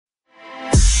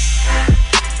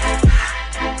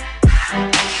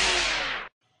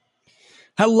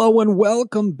Hello and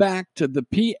welcome back to the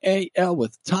PAL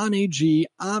with Tani G.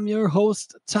 I'm your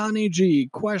host, Tani G.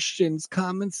 Questions,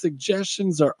 comments,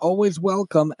 suggestions are always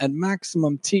welcome at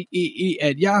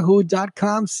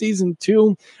MaximumTEE@yahoo.com. Season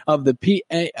 2 of the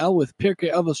PAL with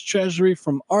Pirkei Avos Treasury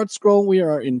from Art Scroll. We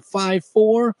are in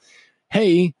 5-4.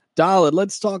 Hey, Dalit,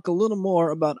 let's talk a little more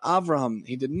about Avraham.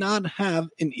 He did not have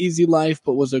an easy life,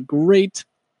 but was a great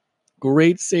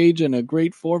sage and a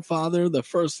great forefather, the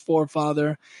first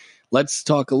forefather. Let's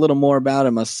talk a little more about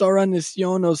him. Asara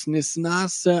nisyonos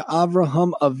nisnase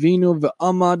Avraham Avinu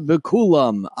ve'amad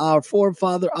bekulam. Our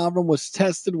forefather Avram was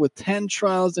tested with 10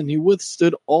 trials, and he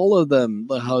withstood all of them.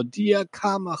 Lehodia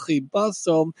kama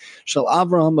chibaso shel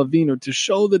Avraham Avinu, to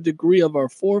show the degree of our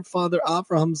forefather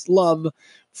Avraham's love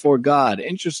for God.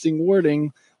 Interesting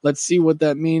wording. Let's see what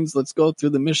that means. Let's go through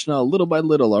the Mishnah little by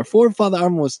little. Our forefather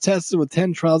Avram was tested with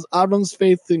 10 trials. Avram's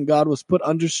faith in God was put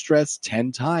under stress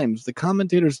 10 times. The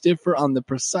commentators differ on the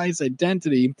precise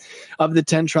identity of the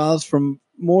 10 trials. From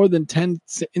more than 10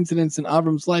 incidents in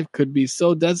Avram's life could be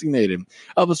so designated.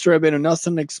 Avos Rabbeinu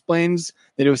Nassan explains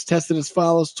that he was tested as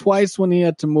follows: twice when he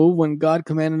had to move, when God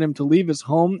commanded him to leave his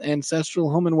ancestral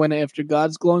home, and when after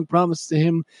God's glowing promise to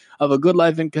him of a good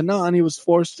life in Canaan, he was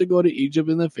forced to go to Egypt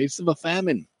in the face of a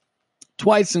famine.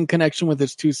 Twice in connection with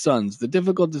his 2 sons. The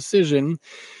difficult decision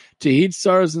to heed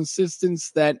Sarah's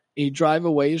insistence that he drive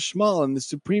away Ishmael, and the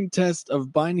supreme test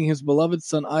of binding his beloved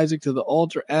son Isaac to the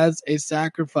altar as a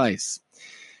sacrifice.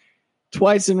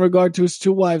 Twice in regard to his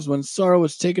 2 wives, when Sarah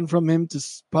was taken from him to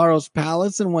Paro's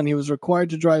palace, and when he was required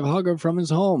to drive Hagar from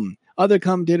his home. Other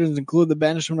commentators include the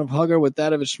banishment of Hagar with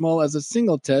that of Ishmael as a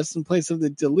single test. In place of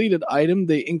the deleted item,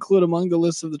 they include among the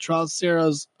list of the trials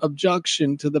Sarah's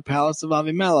objection to the palace of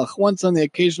Avimelech, once on the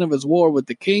occasion of his war with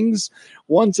the kings,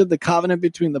 once at the covenant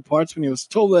between the parts when he was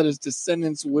told that his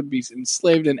descendants would be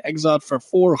enslaved and exiled for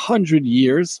 400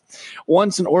 years,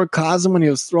 once in Or Chazim when he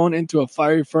was thrown into a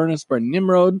fiery furnace by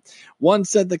Nimrod,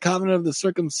 once at the covenant of the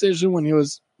circumcision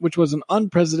which was an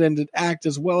unprecedented act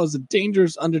as well as a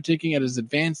dangerous undertaking at his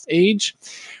advanced age.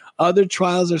 Other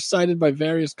trials are cited by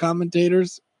various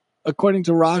commentators. According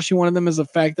to Rashi, one of them is the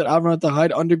fact that Avram had to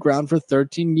hide underground for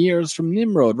 13 years from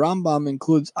Nimrod. Rambam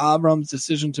includes Avram's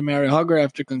decision to marry Hagar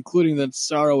after concluding that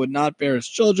Sarah would not bear his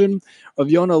children.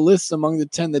 Rav Yonah lists among the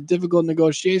 10 the difficult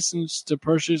negotiations to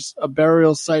purchase a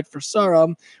burial site for Sarah,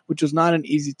 which was not an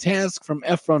easy task, from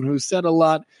Ephron, who said a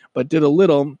lot but did a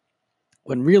little,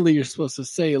 when really you're supposed to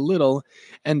say a little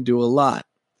and do a lot.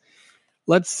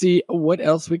 Let's see what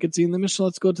else we could see in the Mishnah.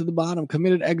 Let's go to the bottom.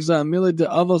 Committed exile. Milad de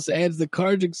Avos adds the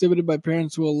courage exhibited by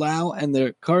parents who allow and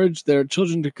their courage their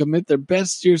children to commit their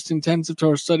best years to intensive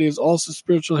Torah study is also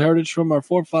spiritual heritage from our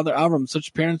forefather Avram.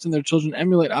 Such parents and their children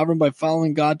emulate Avram by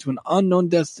following God to an unknown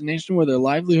destination where their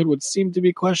livelihood would seem to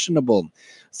be questionable.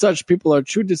 Such people are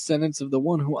true descendants of the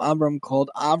one who Avram called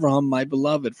Avraham, my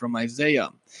beloved, from Isaiah.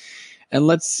 And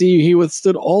let's see, he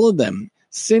withstood all of them.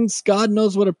 Since God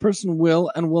knows what a person will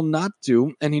and will not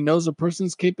do, and he knows a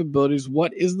person's capabilities,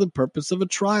 what is the purpose of a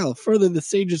trial? Further, the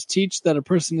sages teach that a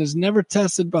person is never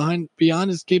tested beyond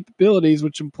his capabilities,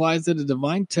 which implies that a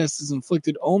divine test is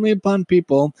inflicted only upon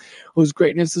people whose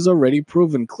greatness is already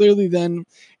proven. Clearly, then,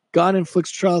 God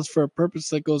inflicts trials for a purpose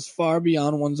that goes far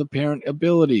beyond one's apparent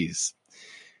abilities.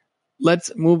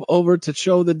 Let's move over to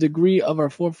show the degree of our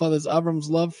forefathers Avram's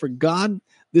love for God.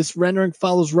 This rendering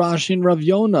follows Rashi and Rav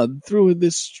Yonah. Through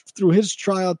his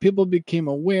trial, people became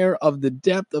aware of the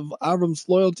depth of Avram's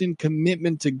loyalty and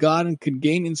commitment to God and could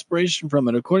gain inspiration from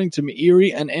it. According to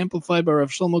Meiri and amplified by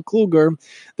Rav Shlomo Kluger,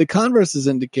 the converse is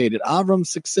indicated. Avram's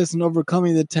success in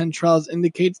overcoming the 10 trials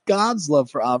indicates God's love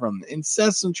for Avram.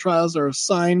 Incessant trials are a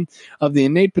sign of the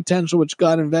innate potential which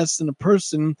God invests in a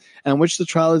person and which the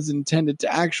trial is intended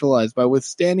to actualize. By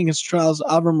withstanding his trials,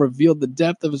 Avram revealed the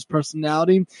depth of his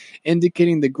personality,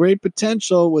 indicating the great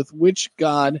potential with which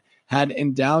God had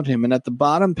endowed him. And at the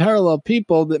bottom, parallel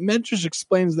people, the Medrash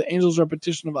explains the angel's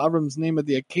repetition of Avram's name at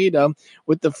the Akedah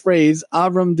with the phrase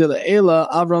Avram de Ela,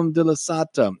 Avram de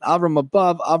Sata, Avram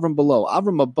above, Avram below.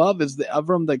 Avram above is the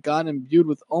Avram that God imbued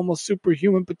with almost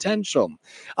superhuman potential.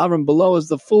 Avram below is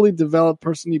the fully developed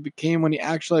person he became when he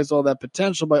actualized all that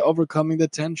potential by overcoming the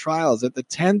 10 trials. At the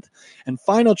 10th and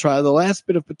final trial, the last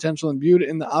bit of potential imbued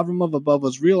in the Avram of above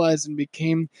was realized and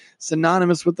became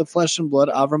synonymous with the flesh and blood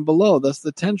Avram below. Thus,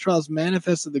 the 10 trials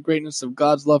manifested the greatness of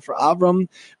God's love for Avram,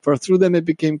 for through them it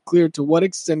became clear to what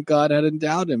extent God had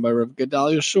endowed him, by Rav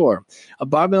Gedalia Shor.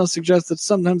 Abarbanel suggests that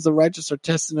sometimes the righteous are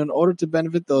tested in order to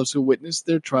benefit those who witness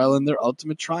their trial and their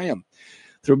ultimate triumph.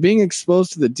 Through being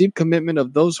exposed to the deep commitment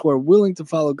of those who are willing to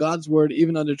follow God's word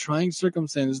even under trying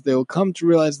circumstances, they will come to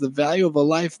realize the value of a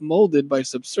life molded by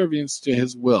subservience to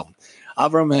his will.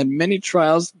 Avram had many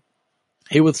trials.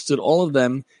 He withstood all of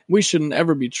them. We shouldn't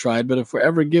ever be tried, but if we're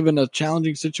ever given a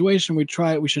challenging situation, we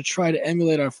should try to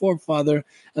emulate our forefather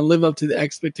and live up to the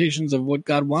expectations of what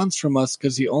God wants from us,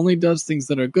 because he only does things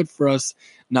that are good for us,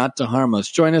 not to harm us.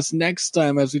 Join us next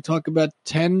time as we talk about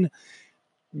 10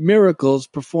 miracles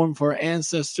performed for our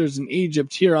ancestors in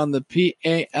Egypt here on the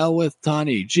PAL with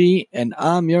Tani G, and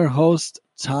I'm your host,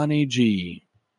 Tani G.